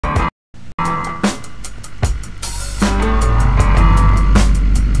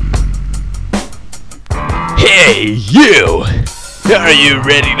Hey, you! Are you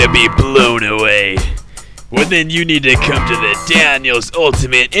ready to be blown away? Well, then you need to come to the Daniel's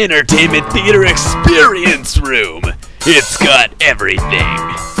Ultimate Entertainment Theater Experience Room. It's got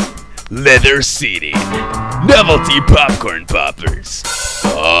everything. Leather seating, novelty popcorn poppers,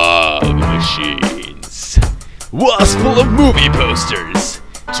 fog machines, walls full of movie posters,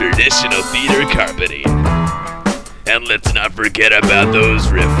 traditional theater carpeting. And let's not forget about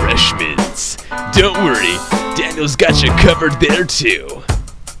those refreshments. Don't worry, Daniel's got you covered there too.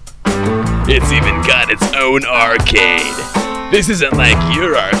 It's even got its own arcade. This isn't like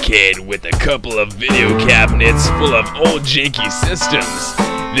your arcade with a couple of video cabinets full of old janky systems.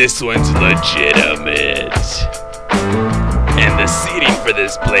 This one's legitimate. And the seating for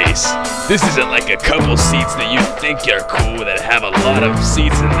this place, this isn't like a couple seats that you think are cool that have a lot of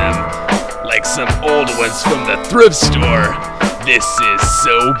seats in them, like some old ones from the thrift store. This is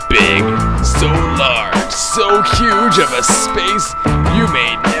so big, so large, so huge of a space, you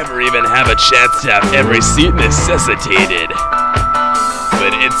may never even have a chance to have every seat necessitated.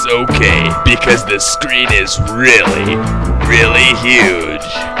 But it's okay, because the screen is really, really huge.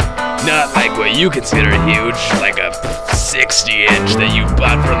 Not like what you consider huge, like a 60-inch that you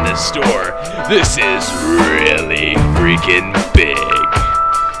bought from the store. This is really freaking big.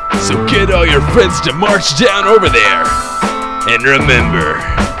 So get all your friends to march down over there. And remember,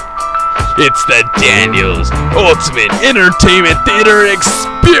 it's the Daniel's Ultimate Entertainment Theater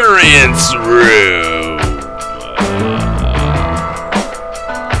Experience Room.